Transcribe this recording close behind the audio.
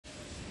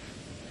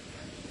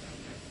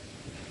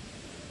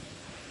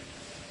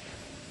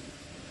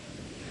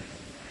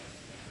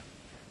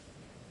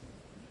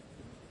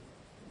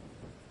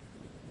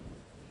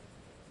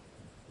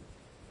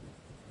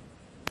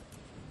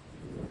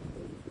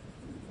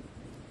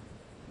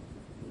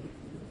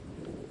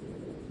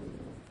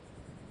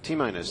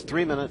T-minus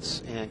 3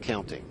 minutes and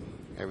counting.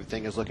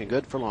 Everything is looking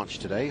good for launch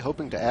today,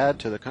 hoping to add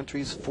to the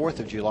country's 4th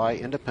of July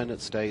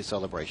Independence Day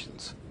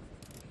celebrations.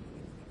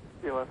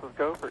 CLS is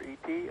go for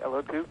ET,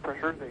 LO2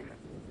 pressurization.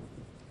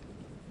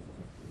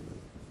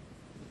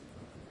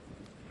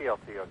 PLT,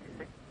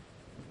 OTC.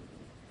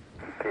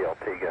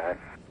 PLT, go ahead.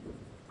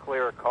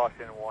 Clear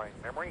caution warning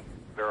memory.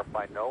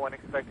 Verify no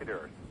unexpected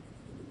errors.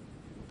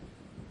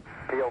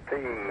 PLT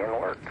in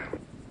work.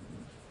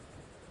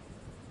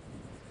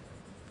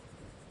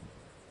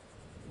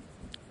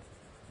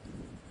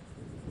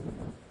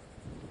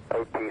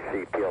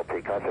 OTC,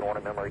 PLT, caution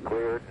warning memory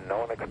cleared,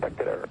 no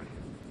unexpected errors.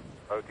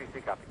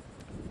 OTC, copy.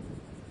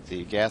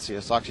 The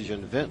gaseous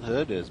oxygen vent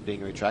hood is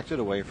being retracted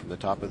away from the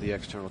top of the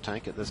external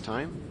tank at this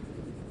time.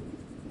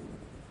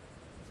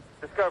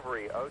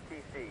 Discovery,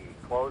 OTC.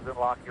 Close and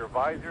lock your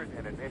visors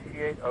and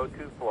initiate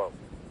O2 flow.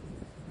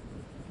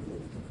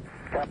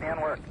 Copy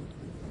on work.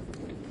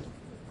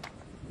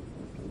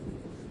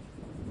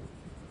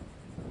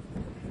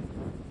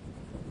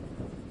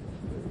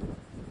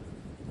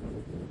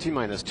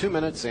 T-minus 2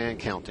 minutes and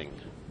counting.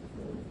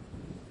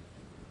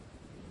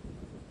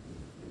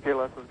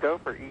 CLS is go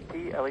for ET,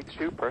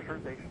 LH2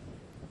 pressurization.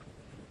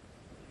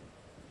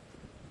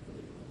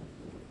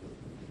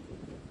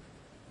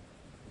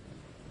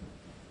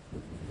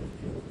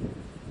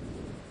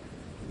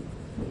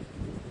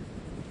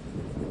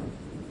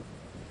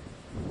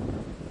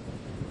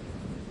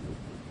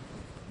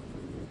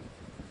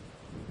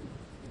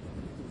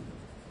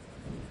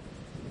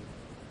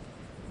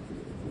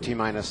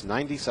 T-minus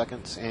 90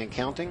 seconds and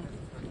counting.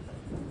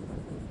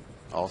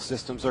 All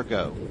systems are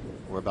go.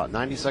 We're about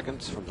 90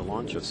 seconds from the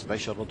launch of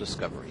Space Shuttle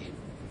Discovery.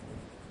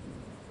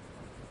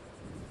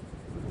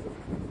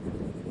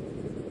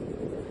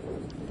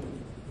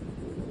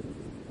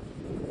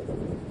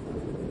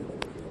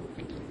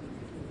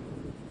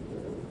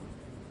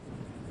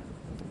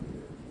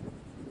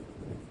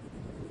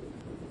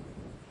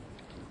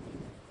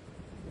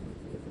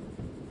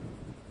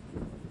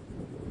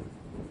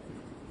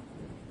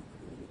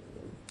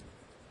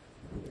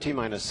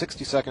 T-minus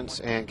 60 seconds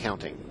and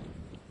counting.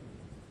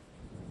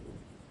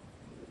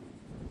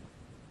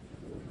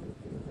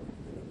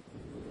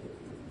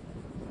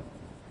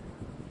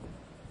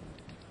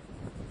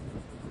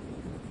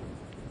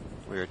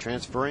 We are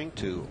transferring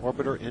to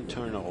orbiter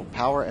internal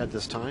power at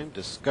this time.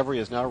 Discovery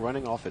is now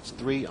running off its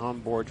 3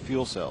 onboard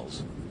fuel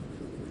cells.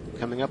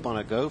 Coming up on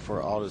a go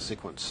for auto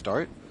sequence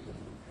start.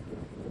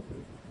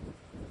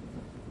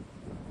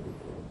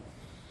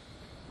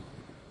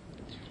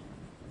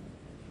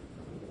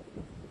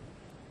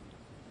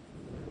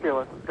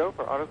 CLS is go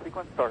for auto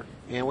sequence start.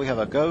 And we have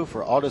a go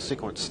for auto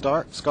sequence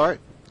start.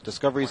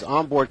 Discovery's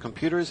onboard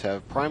computers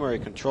have primary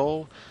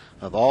control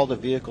of all the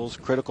vehicle's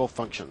critical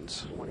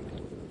functions.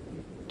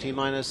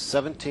 T-minus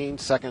 17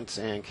 seconds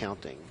and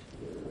counting.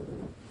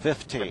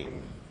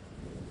 15,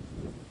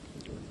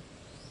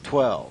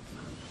 12,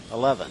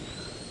 11,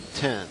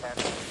 10,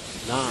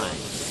 9,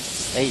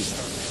 8,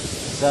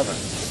 7,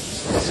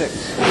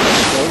 6.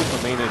 Go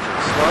for main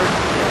engine start.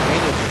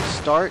 Main engine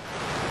start.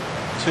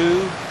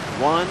 2,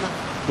 1.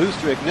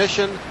 Booster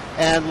ignition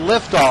and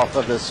liftoff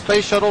of the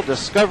Space Shuttle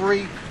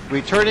Discovery,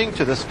 returning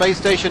to the space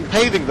station,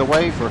 paving the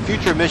way for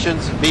future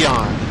missions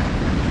beyond.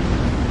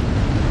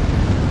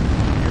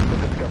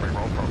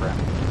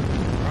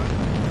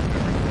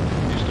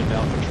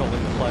 Now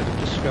controlling the flight of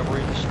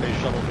Discovery, the Space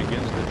Shuttle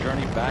begins the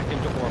journey back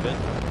into orbit.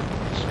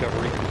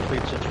 Discovery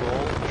completes its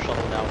roll. The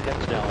shuttle now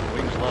heads down,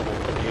 wings level,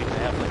 for the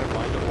 8.5-minute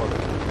ride to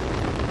orbit.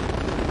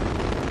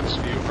 This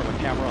view from a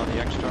camera on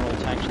the external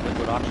tank's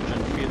liquid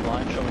oxygen feed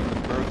line, showing the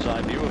bird's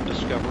eye view of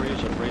Discovery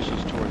as it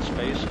races towards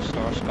space, a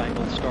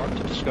star-spangled start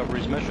to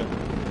Discovery's mission.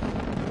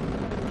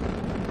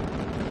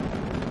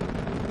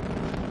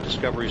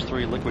 Discovery's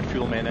 3 liquid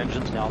fuel main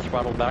engines now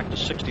throttled back to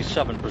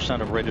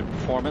 67% of rated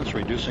performance,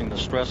 reducing the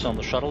stress on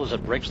the shuttle as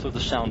it breaks through the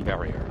sound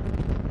barrier.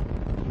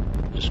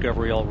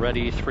 Discovery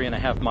already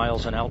 3.5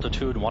 miles in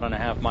altitude,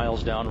 1.5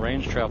 miles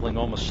downrange, traveling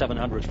almost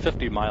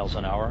 750 miles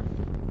an hour.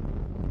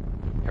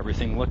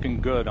 Everything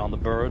looking good on the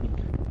bird.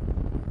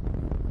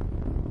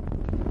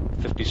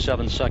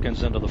 57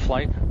 seconds into the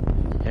flight,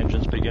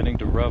 engines beginning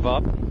to rev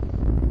up.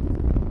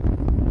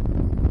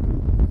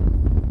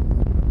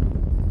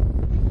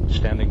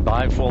 Standing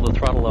by for the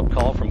throttle up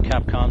call from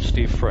Capcom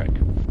Steve Frick.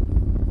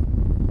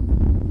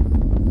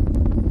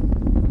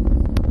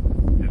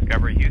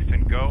 Discovery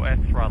Houston, go at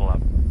throttle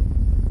up.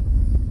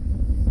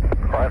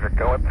 Roger,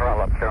 go at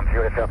throttle up, sounds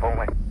UHF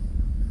only.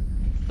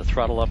 The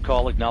throttle up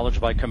call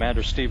acknowledged by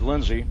Commander Steve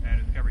Lindsay.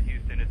 And Discovery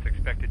Houston, it's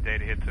expected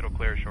data hits, it'll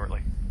clear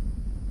shortly.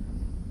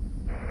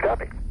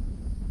 Copy.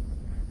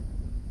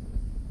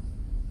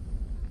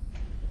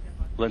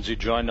 Lindsay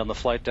joined on the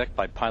flight deck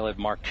by pilot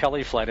Mark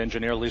Kelly, flight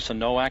engineer Lisa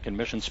Nowak, and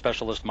mission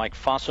specialist Mike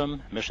Fossum.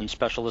 Mission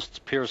specialists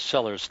Piers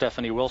Sellers,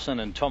 Stephanie Wilson,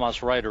 and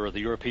Thomas Ryder of the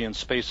European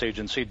Space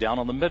Agency down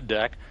on the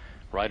middeck.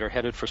 Ryder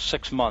headed for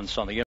 6 months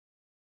on the